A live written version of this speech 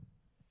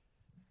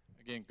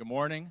Again, good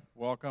morning.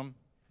 Welcome.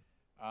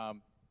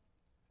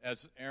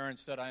 As Aaron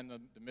said, I'm the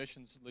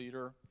missions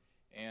leader,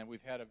 and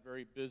we've had a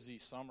very busy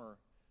summer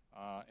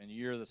and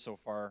year so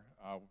far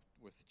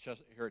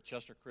here at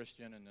Chester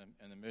Christian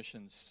and the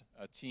missions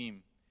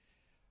team.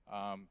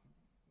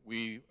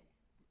 We,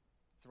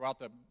 throughout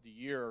the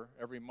year,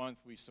 every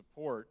month we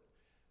support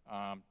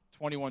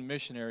 21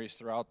 missionaries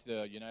throughout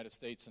the United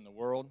States and the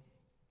world.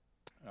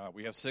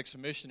 We have 6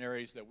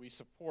 missionaries that we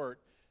support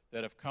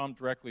that have come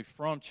directly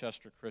from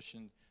Chester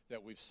Christian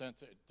that we've sent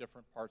to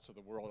different parts of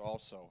the world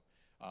also,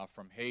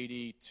 from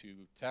Haiti to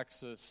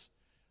Texas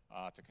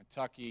to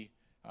Kentucky,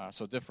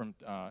 so different,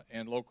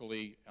 and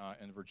locally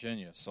in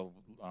Virginia. So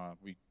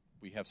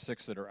we have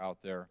 6 that are out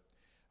there.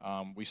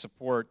 We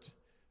support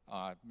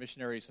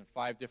missionaries in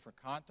 5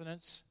 different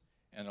continents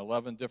and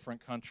 11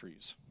 different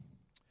countries.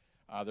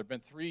 There have been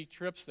 3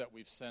 trips that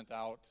we've sent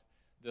out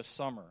this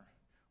summer.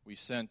 We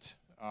sent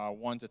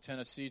one to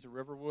Tennessee to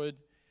Riverwood,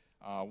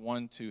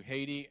 one to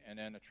Haiti, and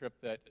then a trip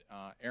that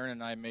Aaron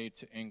and I made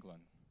to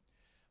England.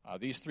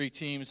 These 3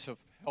 teams have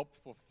helped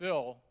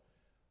fulfill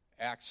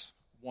Acts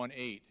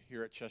 1:8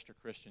 here at Chester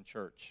Christian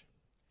Church.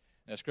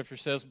 And as Scripture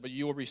says, "But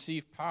you will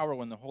receive power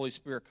when the Holy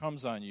Spirit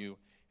comes on you,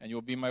 and you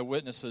will be my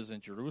witnesses in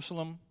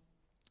Jerusalem,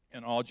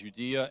 and all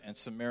Judea and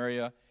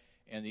Samaria,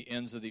 and the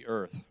ends of the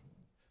earth."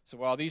 So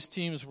while these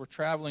teams were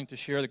traveling to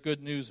share the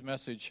good news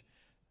message,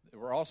 there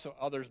were also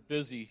others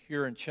busy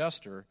here in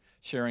Chester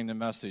sharing the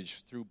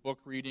message through book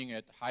reading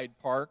at Hyde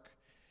Park,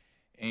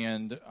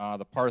 and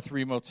the Par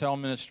 3 Motel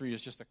Ministry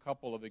is just a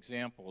couple of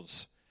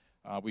examples.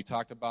 We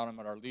talked about them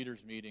at our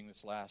leaders meeting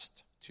this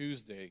last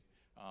Tuesday.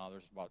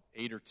 There's about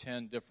 8 or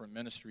 10 different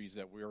ministries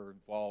that we are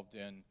involved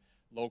in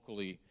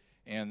locally,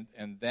 and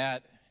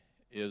that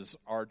is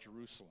our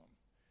Jerusalem.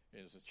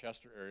 The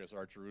Chester area is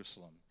our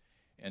Jerusalem,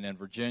 and then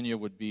Virginia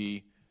would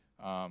be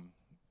our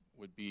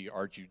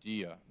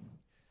Judea.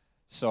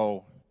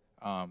 So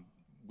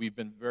we've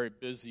been very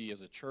busy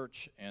as a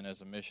church and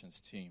as a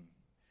missions team.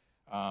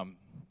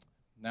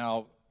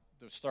 Now,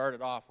 to start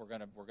it off, we're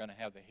going to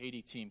have the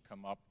Haiti team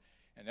come up,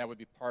 and that would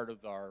be part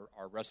of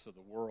our rest of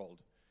the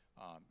world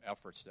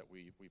efforts that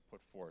we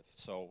put forth.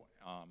 So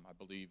I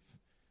believe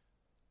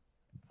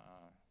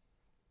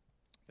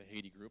the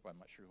Haiti group, I'm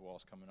not sure who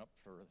else is coming up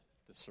for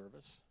this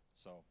service.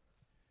 So.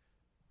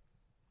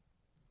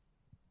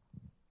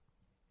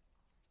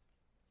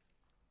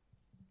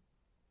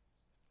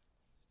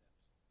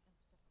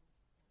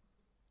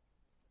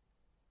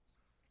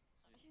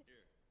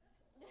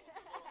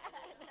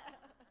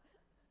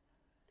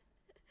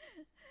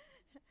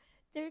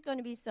 There are going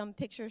to be some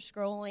picture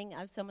scrolling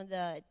of some of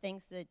the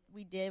things that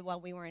we did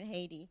while we were in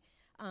Haiti.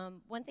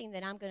 One thing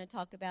that I'm going to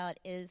talk about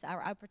is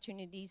our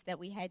opportunities that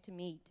we had to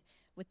meet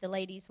with the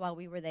ladies while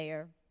we were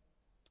there.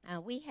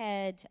 We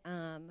had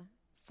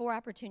 4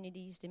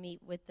 opportunities to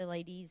meet with the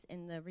ladies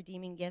in the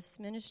Redeeming Gifts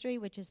Ministry,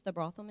 which is the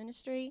brothel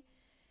ministry.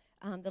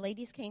 The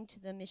ladies came to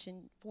the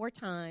mission 4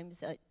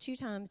 times. 2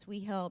 times we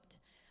helped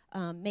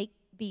make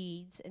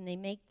beads, and they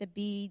make the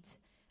beads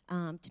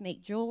to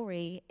make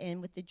jewelry,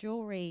 and with the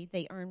jewelry,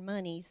 they earn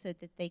money so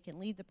that they can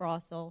leave the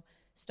brothel,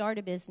 start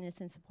a business,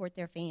 and support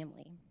their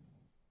family.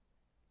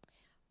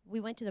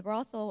 We went to the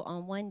brothel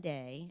on one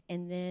day,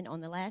 and then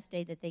on the last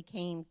day that they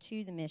came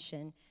to the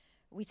mission,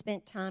 we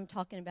spent time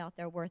talking about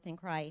their worth in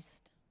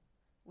Christ.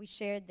 We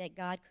shared that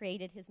God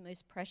created his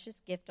most precious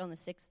gift on the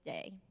 6th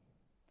day.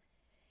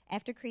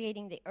 After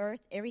creating the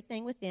earth,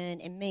 everything within,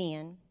 and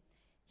man,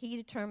 he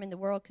determined the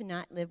world could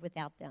not live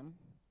without them.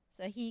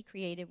 So he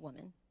created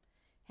woman.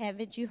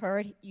 Haven't you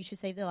heard you should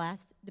save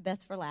the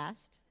best for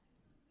last?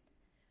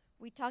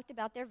 We talked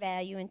about their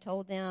value and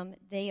told them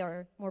they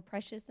are more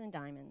precious than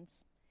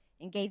diamonds,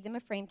 and gave them a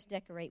frame to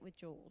decorate with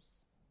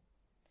jewels.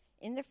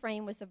 In the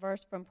frame was a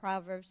verse from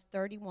Proverbs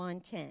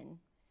 31:10.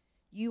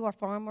 You are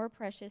far more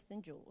precious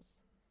than jewels.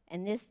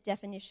 And this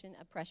definition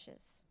of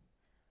precious,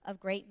 of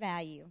great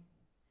value,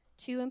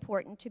 too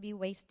important to be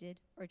wasted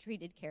or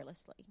treated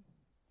carelessly.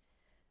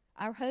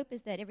 Our hope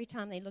is that every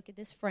time they look at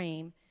this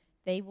frame,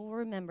 they will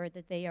remember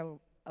that they are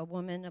a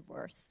woman of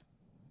worth.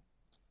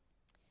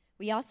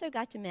 We also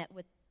got to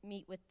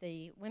meet with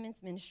the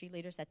women's ministry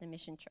leaders at the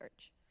mission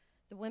church.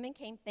 The women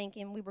came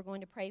thinking we were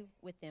going to pray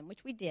with them,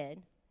 which we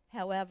did.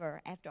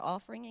 However, after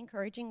offering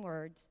encouraging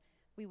words,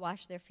 we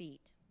washed their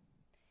feet.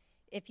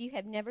 If you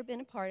have never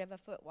been a part of a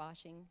foot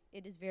washing,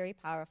 it is very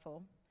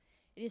powerful.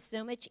 It is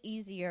so much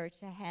easier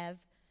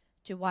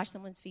to wash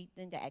someone's feet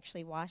than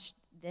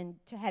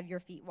to have your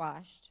feet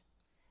washed.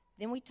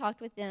 Then we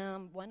talked with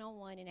them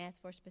one-on-one and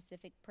asked for a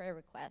specific prayer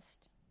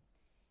request.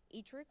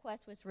 Each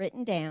request was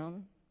written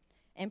down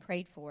and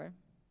prayed for.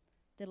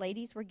 The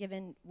ladies were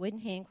given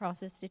wooden hand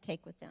crosses to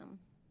take with them.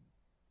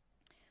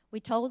 We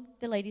told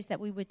the ladies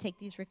that we would take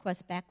these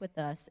requests back with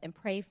us and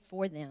pray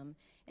for them,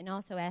 and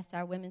also asked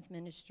our women's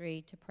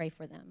ministry to pray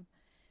for them.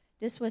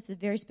 This was a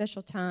very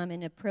special time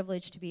and a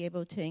privilege to be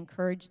able to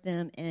encourage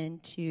them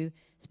and to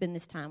spend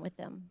this time with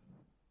them.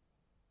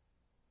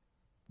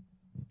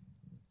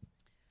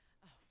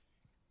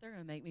 They're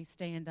going to make me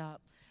stand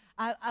up.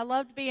 I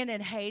loved being in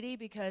Haiti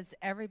because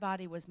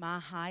everybody was my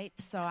height,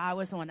 so I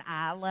was on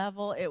eye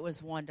level. It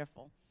was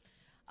wonderful.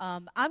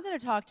 I'm going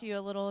to talk to you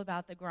a little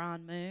about the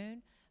Grand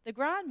Moon. The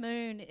Grand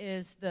Moon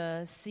is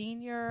the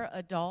senior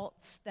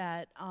adults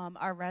that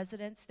are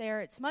residents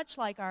there. It's much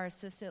like our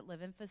assisted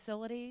living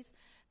facilities.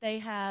 They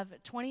have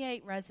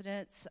 28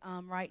 residents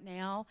right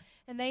now,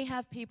 and they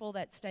have people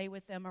that stay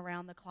with them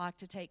around the clock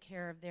to take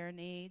care of their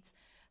needs.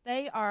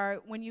 They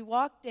are, when you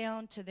walk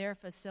down to their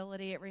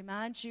facility, it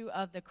reminds you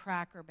of the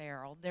Cracker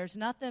Barrel. There's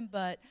nothing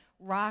but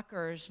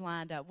rockers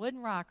lined up,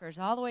 wooden rockers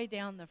all the way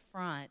down the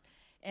front.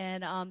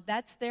 And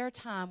that's their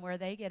time where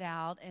they get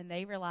out and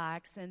they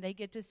relax and they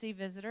get to see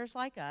visitors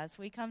like us.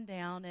 We come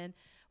down and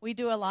we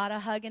do a lot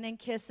of hugging and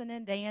kissing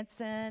and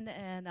dancing.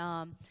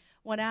 And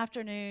one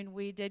afternoon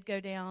we did go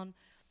down.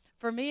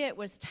 For me, it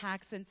was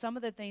taxing. Some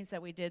of the things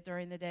that we did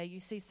during the day, you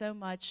see so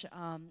much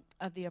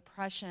of the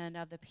oppression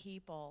of the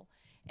people.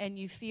 And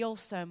you feel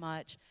so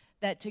much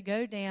that to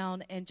go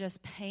down and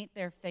just paint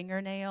their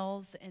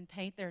fingernails and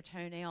paint their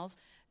toenails,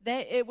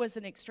 it was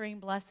an extreme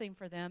blessing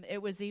for them.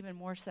 It was even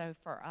more so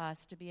for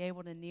us to be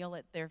able to kneel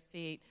at their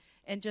feet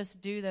and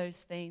just do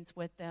those things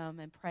with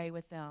them and pray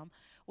with them.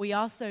 We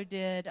also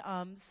did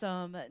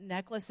some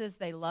necklaces.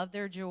 They love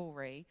their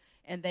jewelry,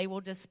 and they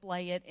will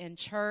display it in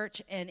church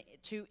and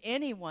to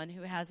anyone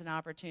who has an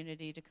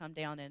opportunity to come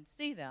down and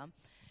see them.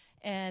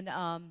 And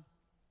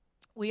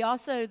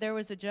there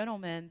was a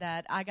gentleman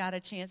that I got a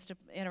chance to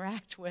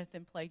interact with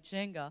and play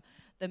Jenga.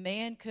 The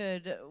man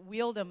could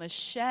wield a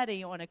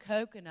machete on a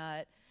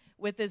coconut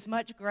with as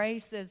much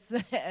grace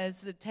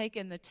as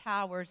taking the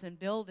towers and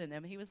building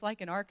them. He was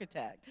like an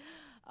architect.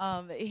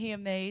 He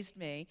amazed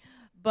me.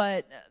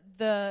 But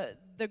the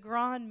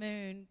Grand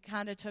Moon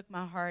kind of took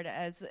my heart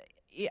as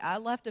I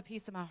left a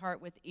piece of my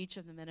heart with each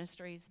of the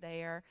ministries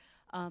there.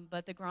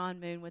 But the Grand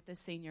Moon with the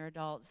senior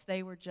adults,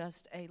 they were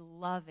just a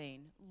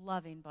loving,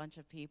 loving bunch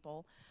of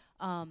people.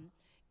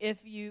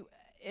 If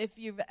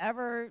you've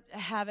ever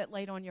have it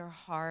laid on your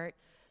heart,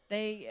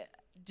 they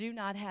do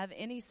not have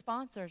any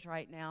sponsors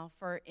right now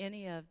for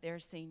any of their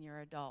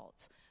senior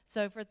adults.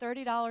 So for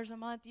 $30 a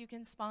month, you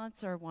can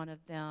sponsor one of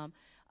them.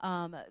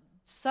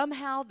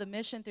 Somehow the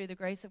mission, through the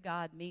grace of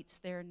God, meets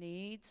their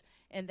needs,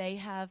 and they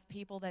have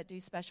people that do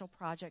special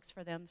projects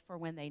for them for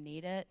when they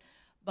need it.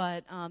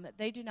 But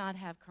they do not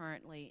have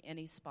currently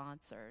any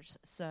sponsors.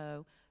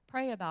 So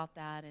pray about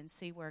that and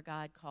see where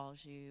God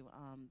calls you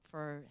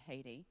for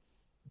Haiti.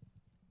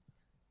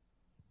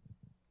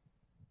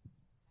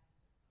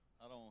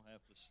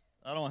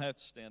 I don't have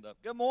to stand up.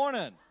 Good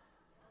morning.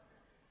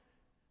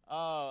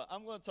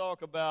 I'm going to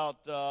talk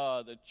about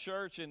the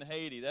church in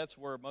Haiti. That's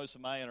where most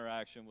of my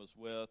interaction was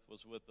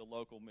with the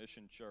local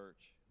mission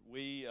church.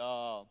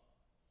 Wow,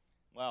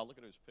 look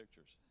at those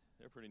pictures.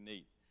 They're pretty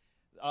neat.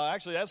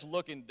 Actually, that's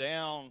looking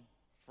down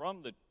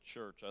from the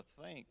church, I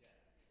think.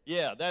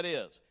 Yeah, that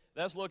is.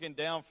 That's looking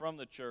down from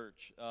the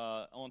church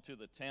onto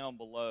the town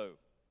below.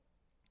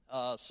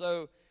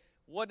 So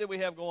what did we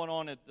have going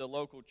on at the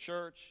local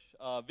church?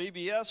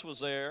 VBS was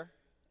there,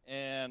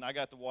 and I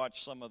got to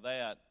watch some of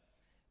that.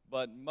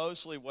 But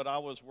mostly what I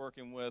was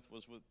working with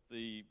was with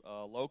the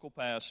local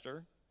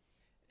pastor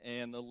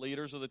and the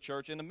leaders of the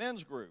church and the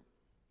men's group.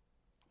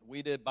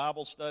 We did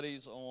Bible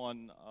studies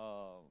on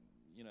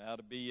how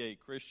to be a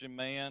Christian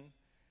man,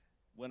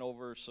 went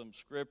over some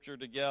scripture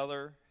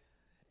together,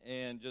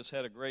 and just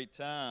had a great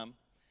time.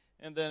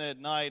 And then at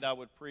night I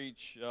would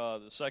preach,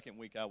 the second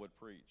week I would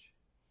preach.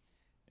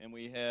 And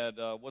we had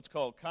what's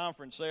called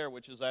conference there,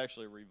 which is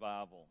actually a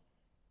revival.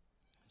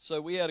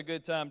 So we had a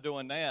good time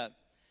doing that.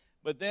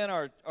 But then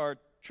our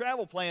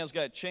travel plans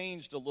got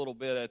changed a little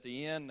bit at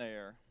the end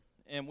there.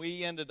 And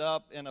we ended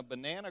up in a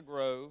banana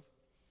grove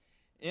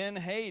in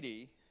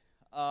Haiti.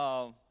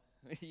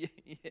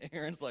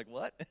 Aaron's like,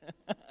 what?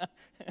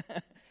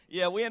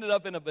 Yeah, we ended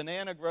up in a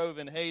banana grove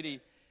in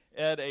Haiti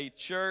at a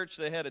church.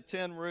 They had a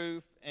tin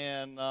roof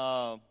and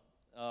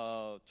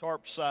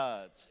tarp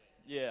sides.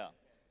 Yeah.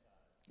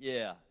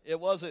 It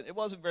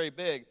wasn't very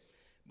big.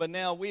 But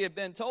now we had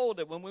been told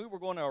that when we were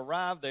going to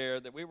arrive there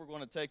that we were going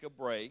to take a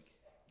break,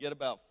 get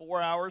about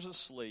 4 hours of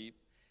sleep,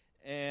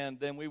 and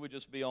then we would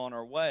just be on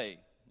our way.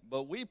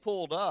 But we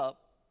pulled up,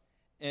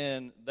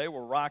 and they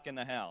were rocking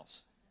the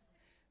house.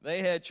 They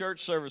had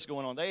church service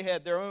going on. They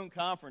had their own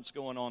conference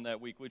going on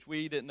that week, which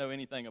we didn't know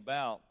anything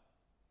about.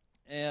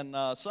 And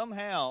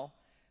somehow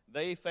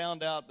they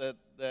found out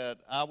that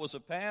I was a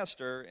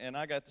pastor, and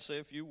I got to say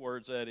a few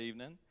words that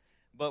evening.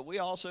 But we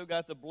also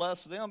got to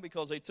bless them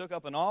because they took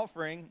up an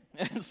offering,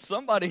 and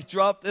somebody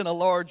dropped in a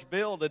large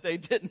bill that they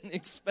didn't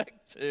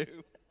expect to.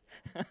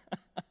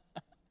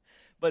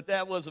 But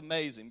that was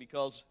amazing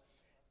because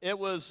it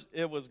was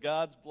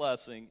God's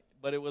blessing,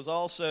 but it was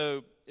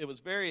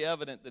very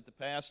evident that the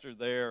pastor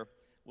there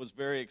was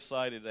very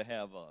excited to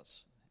have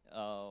us.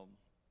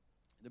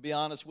 To be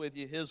honest with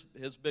you,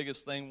 his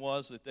biggest thing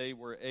was that they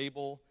were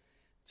able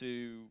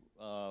to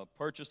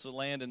purchase the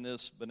land in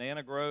this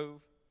banana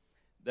grove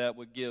that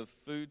would give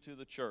food to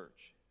the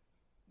church.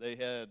 They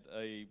had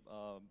a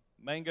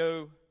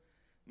mango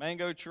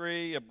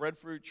tree, a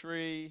breadfruit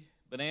tree,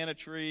 banana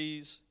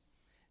trees,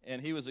 and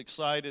he was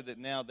excited that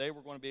now they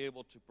were going to be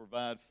able to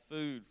provide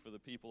food for the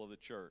people of the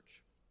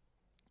church.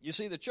 You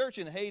see, the church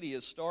in Haiti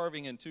is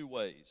starving in two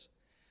ways.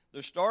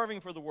 They're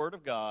starving for the Word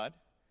of God,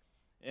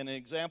 and an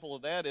example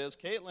of that is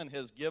Caitlin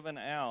has given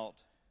out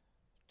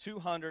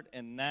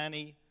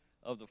 290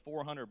 of the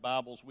 400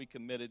 Bibles we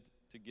committed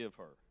to give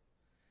her.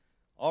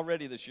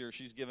 Already this year,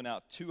 she's given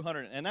out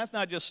 200, and that's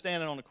not just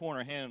standing on the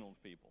corner handing them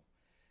to people.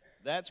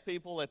 That's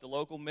people at the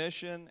local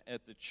mission,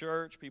 at the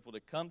church, people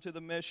that come to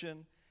the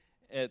mission,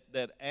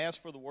 that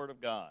ask for the Word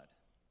of God.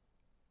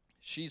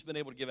 She's been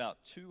able to give out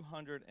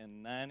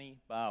 290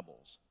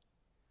 Bibles,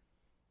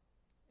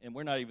 and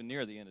we're not even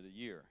near the end of the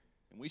year,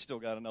 and we still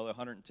got another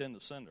 110 to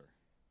send her.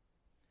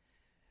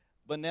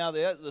 But now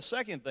the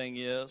second thing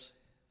is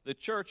the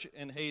church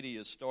in Haiti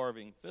is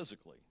starving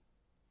physically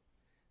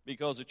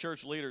because the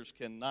church leaders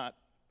cannot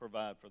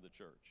provide for the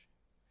church.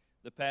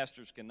 The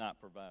pastors cannot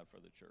provide for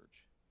the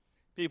church.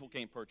 People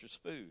can't purchase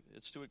food.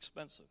 It's too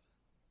expensive.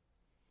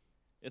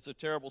 It's a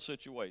terrible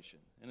situation,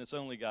 and it's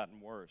only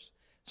gotten worse.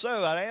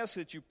 So I'd ask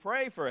that you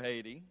pray for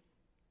Haiti,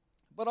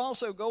 but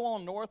also go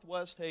on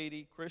Northwest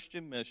Haiti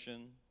Christian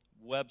Mission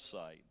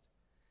website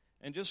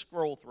and just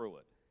scroll through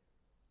it.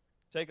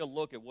 Take a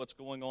look at what's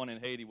going on in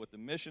Haiti, what the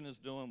mission is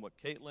doing, what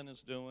Caitlin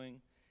is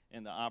doing,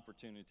 and the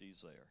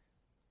opportunities there.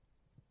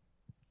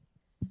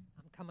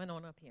 I'm coming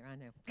on up here, I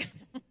know. You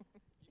might have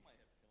to come up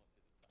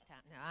to the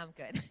top. No, I'm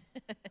good.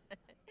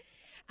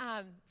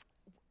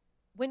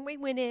 When we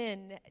went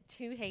in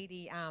to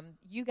Haiti,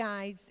 you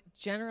guys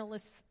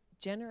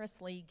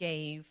generously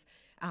gave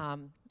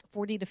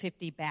 40 to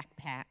 50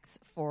 backpacks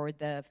for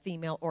the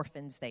female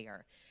orphans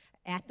there.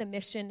 At the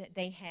mission,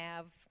 they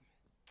have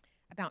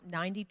about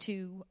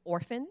 92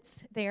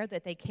 orphans there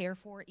that they care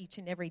for each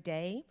and every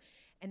day.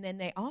 And then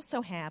they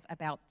also have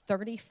about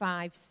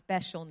 35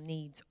 special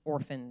needs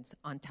orphans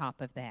on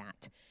top of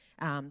that.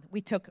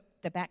 We took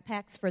the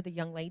backpacks for the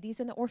young ladies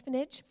in the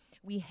orphanage.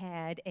 We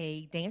had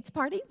a dance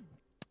party,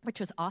 which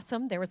was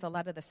awesome. There was a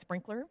lot of the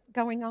sprinkler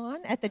going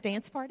on at the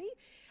dance party.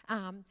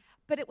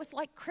 But it was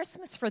like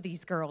Christmas for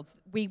these girls.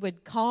 We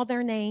would call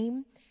their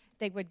name.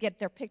 They would get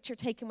their picture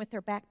taken with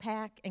their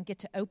backpack and get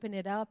to open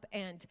it up.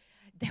 And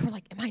they were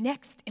like, am I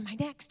next? Am I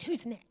next?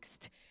 Who's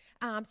next?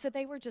 So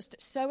they were just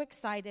so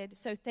excited.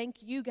 So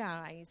thank you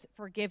guys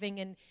for giving.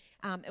 And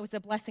it was a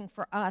blessing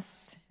for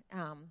us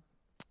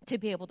to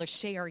be able to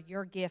share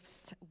your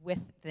gifts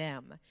with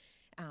them.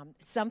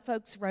 Some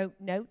folks wrote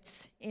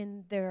notes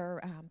in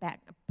their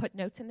put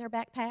notes in their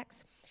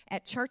backpacks.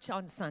 At church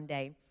on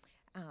Sunday,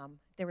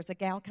 there was a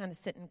gal kind of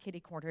sitting kitty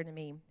corner to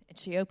me, and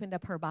she opened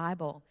up her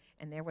Bible,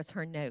 and there was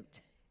her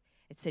note.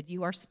 It said,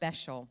 "You are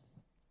special."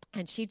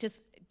 And she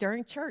just,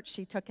 during church,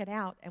 she took it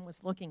out and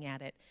was looking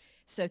at it.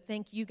 So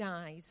thank you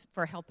guys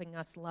for helping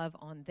us love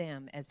on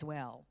them as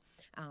well.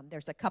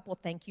 There's a couple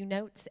thank you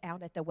notes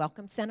out at the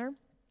Welcome Center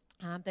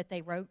that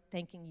they wrote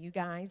thanking you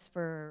guys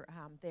for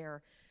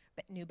their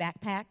new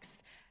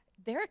backpacks.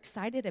 They're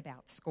excited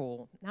about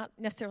school, not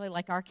necessarily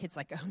like our kids,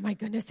 like, oh my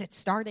goodness, it's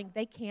starting.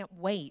 They can't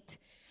wait.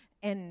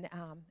 And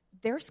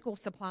their school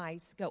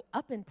supplies go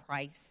up in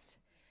price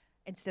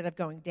instead of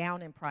going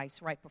down in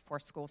price right before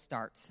school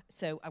starts.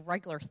 So a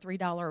regular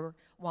 $3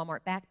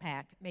 Walmart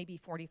backpack may be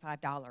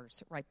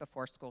 $45 right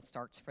before school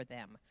starts for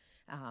them.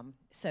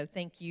 So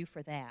thank you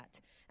for that.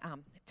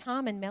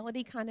 Tom and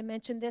Melody kind of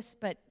mentioned this,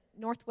 but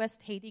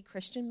Northwest Haiti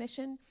Christian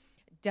Mission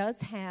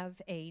does have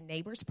a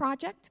Neighbors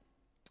Project.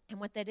 And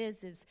what that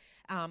is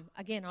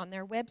again, on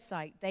their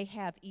website, they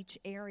have each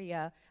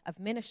area of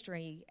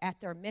ministry at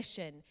their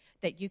mission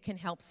that you can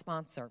help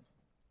sponsor.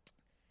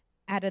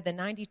 Out of the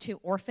 92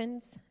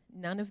 orphans,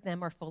 none of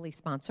them are fully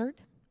sponsored.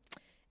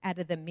 Out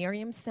of the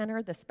Miriam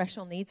Center, the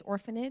special needs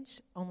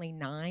orphanage, only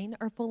 9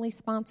 are fully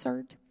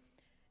sponsored.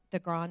 The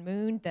Grand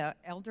Moon, the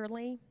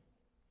elderly,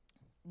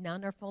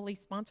 none are fully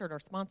sponsored or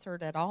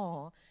sponsored at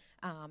all.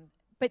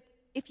 But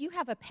if you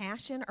have a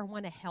passion or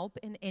want to help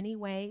in any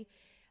way,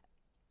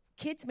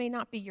 kids may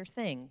not be your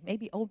thing.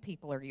 Maybe old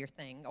people are your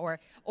thing. Or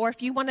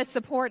if you want to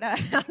support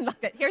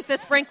here's the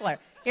sprinkler.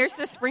 Here's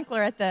the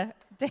sprinkler at the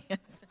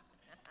dance.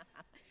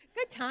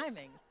 Good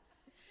timing.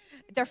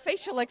 Their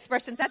facial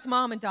expressions, that's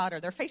mom and daughter.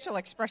 Their facial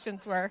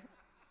expressions were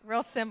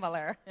real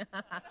similar.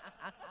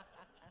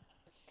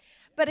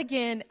 But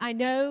again, I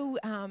know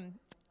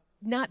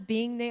not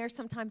being there,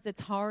 sometimes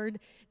it's hard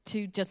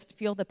to just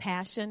feel the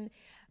passion.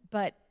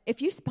 But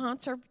if you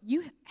sponsor,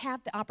 you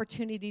have the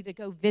opportunity to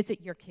go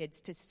visit your kids,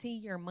 to see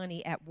your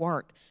money at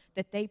work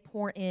that they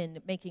pour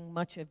in making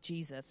much of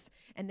Jesus.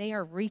 And they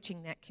are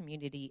reaching that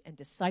community and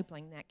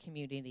discipling that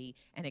community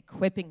and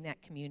equipping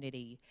that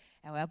community.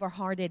 However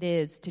hard it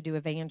is to do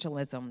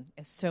evangelism,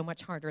 is so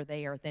much harder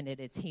there than it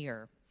is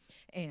here.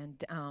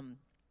 And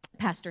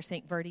Pastor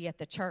St. Verdi at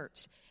the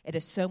church, it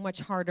is so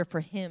much harder for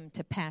him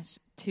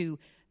to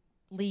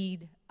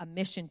lead a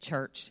mission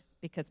church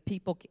because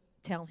people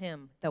tell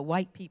him the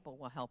white people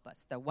will help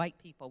us. The white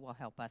people will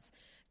help us.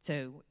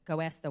 So go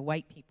ask the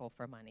white people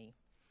for money.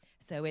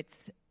 So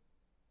it's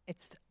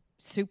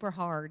super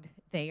hard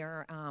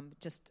there.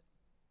 Just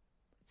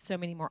so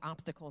many more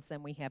obstacles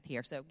than we have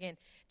here. So again,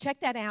 check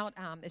that out.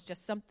 It's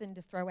just something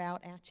to throw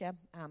out at you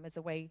as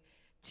a way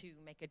to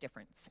make a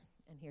difference.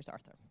 And here's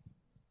Arthur.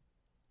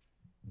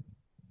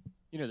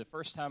 You know, the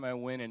first time I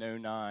went in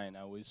 2009,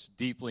 I was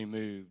deeply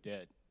moved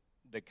at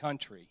the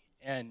country.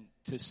 And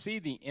to see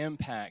the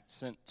impact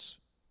since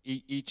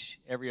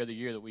every other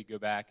year that we go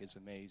back is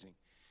amazing.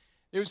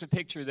 There was a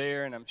picture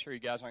there, and I'm sure you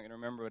guys aren't going to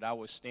remember, but I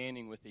was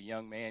standing with a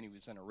young man. He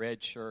was in a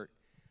red shirt.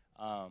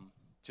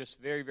 Just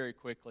very, very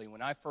quickly,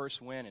 when I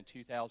first went in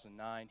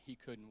 2009, he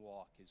couldn't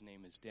walk. His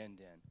name is Den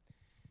Den.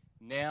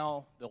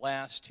 Now, the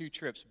last 2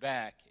 trips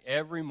back,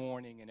 every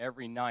morning and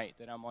every night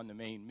that I'm on the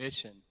main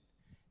mission,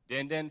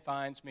 Den Den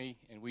finds me,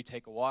 and we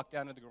take a walk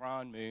down to the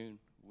Grand Moon.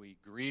 We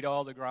greet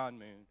all the Grand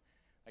Moon.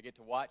 I get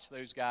to watch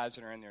those guys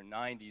that are in their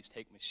 90s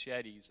take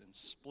machetes and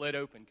split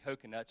open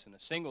coconuts in a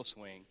single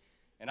swing,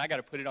 and I got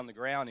to put it on the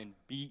ground and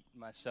beat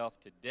myself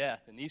to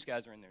death. And these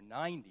guys are in their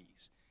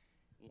 90s,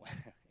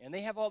 and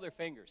they have all their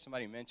fingers.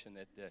 Somebody mentioned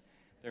that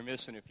they're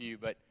missing a few,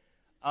 but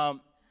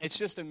it's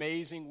just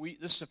amazing.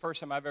 This is the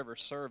first time I've ever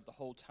served the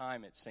whole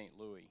time at St.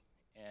 Louis,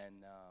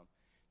 and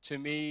to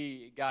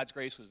me, God's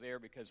grace was there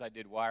because I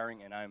did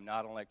wiring, and I'm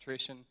not an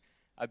electrician.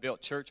 I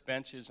built church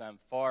benches. I'm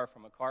far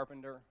from a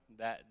carpenter.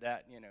 That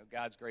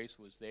God's grace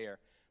was there.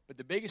 But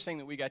the biggest thing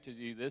that we got to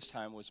do this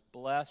time was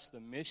bless the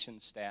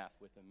mission staff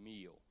with a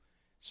meal.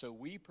 So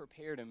we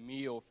prepared a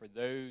meal for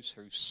those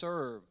who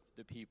serve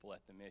the people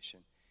at the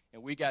mission.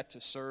 And we got to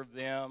serve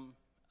them,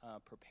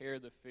 prepare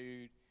the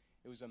food.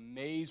 It was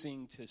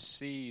amazing to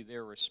see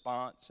their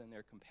response and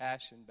their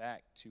compassion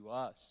back to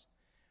us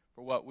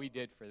for what we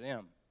did for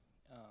them.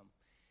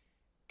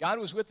 God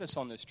was with us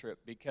on this trip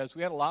because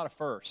we had a lot of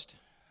firsts.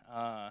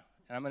 And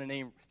I'm going to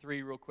name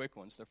 3 real quick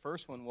ones. The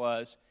first one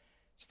was,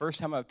 it's the first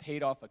time I've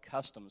paid off a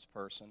customs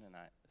person, and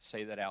I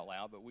say that out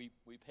loud, but we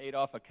paid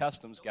off a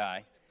customs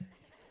guy.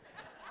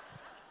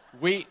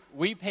 We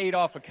paid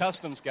off a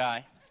customs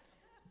guy,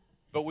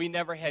 but we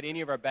never had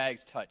any of our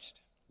bags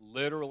touched.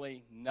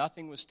 Literally,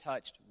 nothing was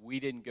touched. We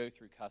didn't go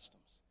through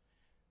customs.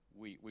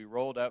 We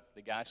rolled up.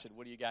 The guy said,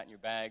 "What do you got in your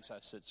bags?" I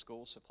said,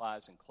 "School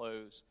supplies and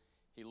clothes."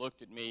 He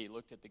looked at me, he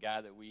looked at the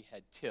guy that we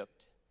had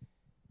tipped,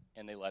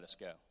 and they let us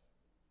go.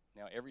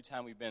 Now, every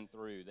time we've been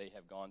through, they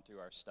have gone through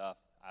our stuff.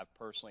 I've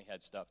personally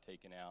had stuff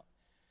taken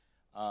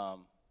out.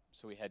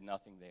 So we had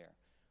nothing there.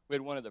 We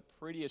had one of the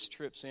prettiest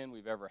trips in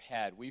we've ever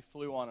had. We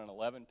flew on an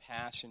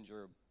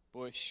 11-passenger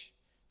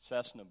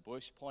Cessna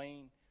Bush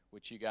plane,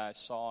 which you guys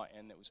saw,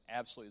 and it was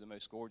absolutely the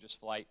most gorgeous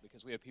flight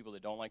because we have people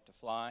that don't like to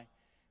fly.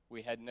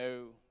 We had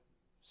no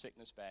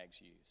sickness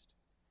bags used.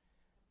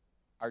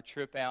 Our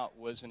trip out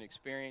was an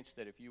experience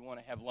that if you want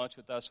to have lunch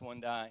with us one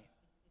day,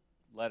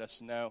 let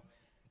us know.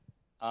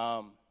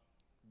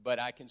 But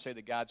I can say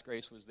that God's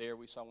grace was there.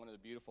 We saw one of the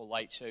beautiful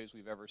light shows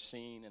we've ever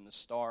seen, and the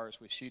stars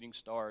with shooting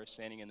stars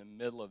standing in the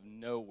middle of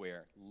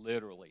nowhere,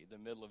 literally the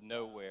middle of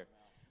nowhere,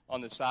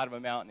 on the side of a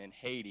mountain in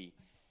Haiti.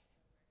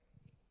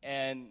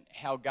 And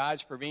how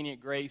God's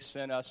prevenient grace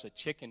sent us a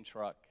chicken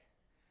truck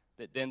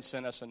that then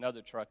sent us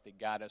another truck that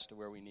got us to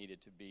where we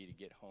needed to be to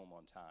get home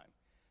on time.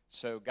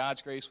 So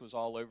God's grace was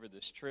all over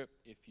this trip.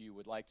 If you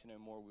would like to know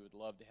more, we would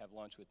love to have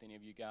lunch with any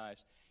of you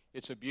guys.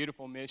 It's a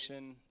beautiful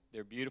mission.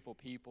 They're beautiful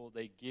people.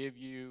 They give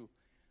you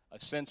a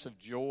sense of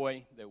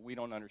joy that we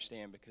don't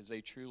understand because they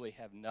truly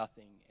have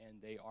nothing,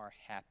 and they are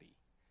happy.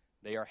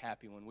 They are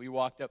happy. When we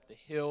walked up the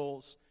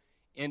hills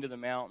into the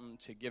mountain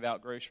to give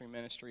out grocery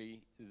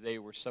ministry, they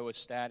were so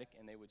ecstatic,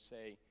 and they would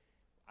say,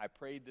 "I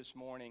prayed this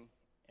morning,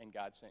 and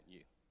God sent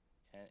you."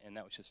 And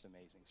that was just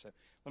amazing. So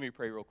let me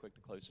pray real quick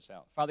to close this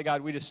out. Father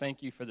God, we just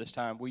thank you for this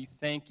time. We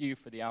thank you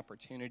for the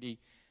opportunity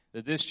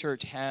that this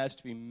church has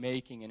to be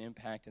making an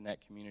impact in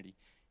that community.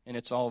 And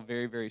it's all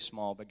very, very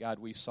small. But God,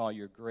 we saw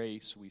your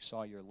grace. We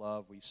saw your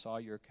love. We saw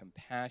your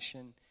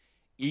compassion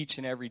each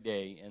and every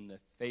day in the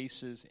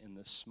faces, in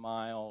the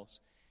smiles,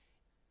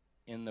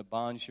 in the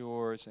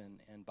bonjours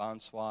and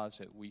bonsoirs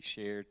that we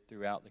shared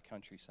throughout the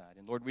countryside.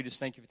 And Lord, we just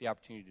thank you for the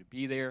opportunity to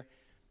be there.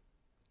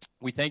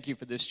 We thank you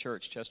for this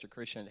church, Chester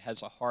Christian, that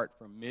has a heart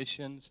for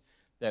missions,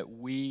 that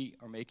we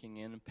are making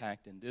an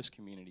impact in this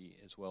community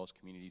as well as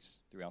communities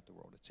throughout the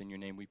world. It's in your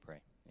name we pray.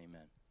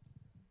 Amen.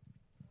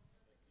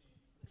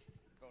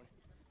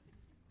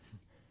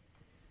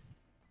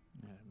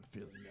 I have a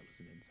feeling that was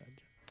an inside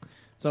joke.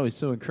 It's always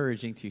so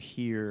encouraging to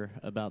hear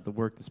about the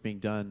work that's being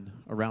done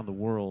around the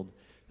world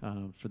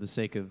for the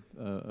sake of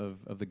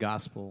the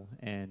gospel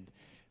and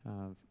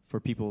for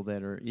people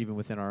that are even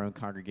within our own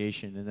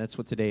congregation. And that's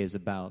what today is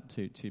about,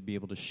 to be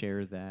able to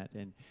share that.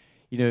 And,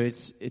 you know,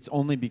 it's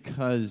only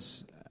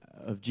because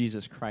of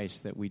Jesus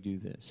Christ that we do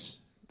this.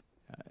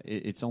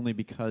 It's only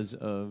because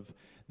of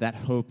that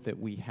hope that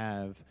we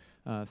have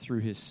through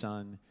his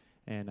Son.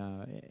 And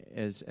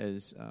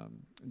as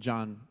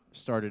John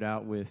started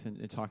out with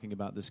and talking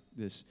about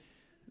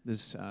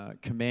this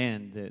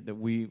command that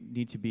we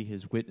need to be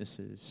his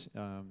witnesses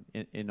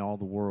in all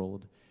the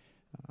world,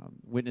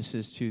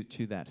 witnesses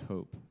to that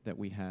hope that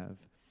we have.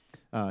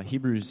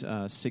 Hebrews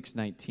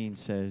 6:19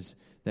 says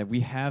that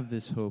we have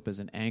this hope as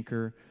an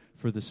anchor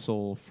for the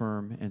soul,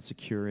 firm and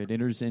secure. It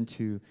enters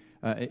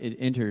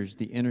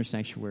the inner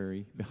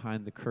sanctuary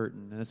behind the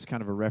curtain. And that's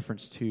kind of a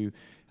reference to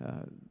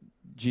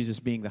Jesus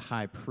being the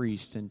high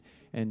priest.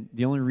 And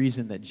the only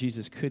reason that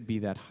Jesus could be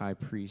that high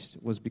priest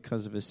was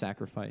because of his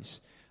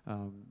sacrifice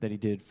that he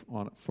did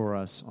for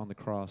us on the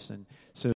cross. And so